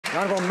The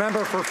honourable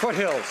member for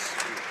Foothills.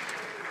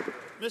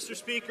 Mr.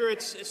 Speaker,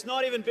 it's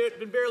not even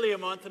been barely a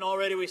month, and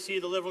already we see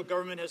the Liberal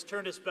government has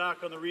turned its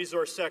back on the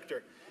resource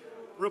sector.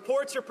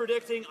 Reports are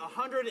predicting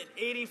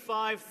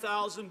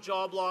 185,000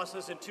 job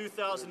losses in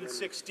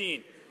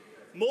 2016,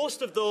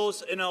 most of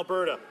those in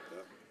Alberta.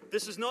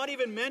 This is not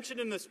even mentioned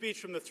in the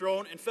speech from the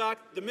throne. In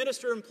fact, the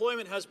Minister of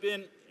Employment has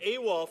been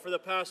AWOL for the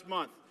past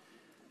month.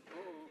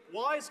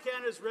 Why is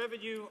Canada's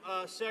revenue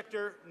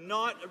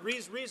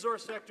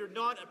resource sector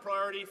not a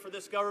priority for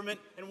this government,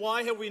 and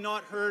why have we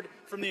not heard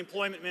from the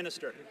Employment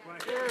Minister?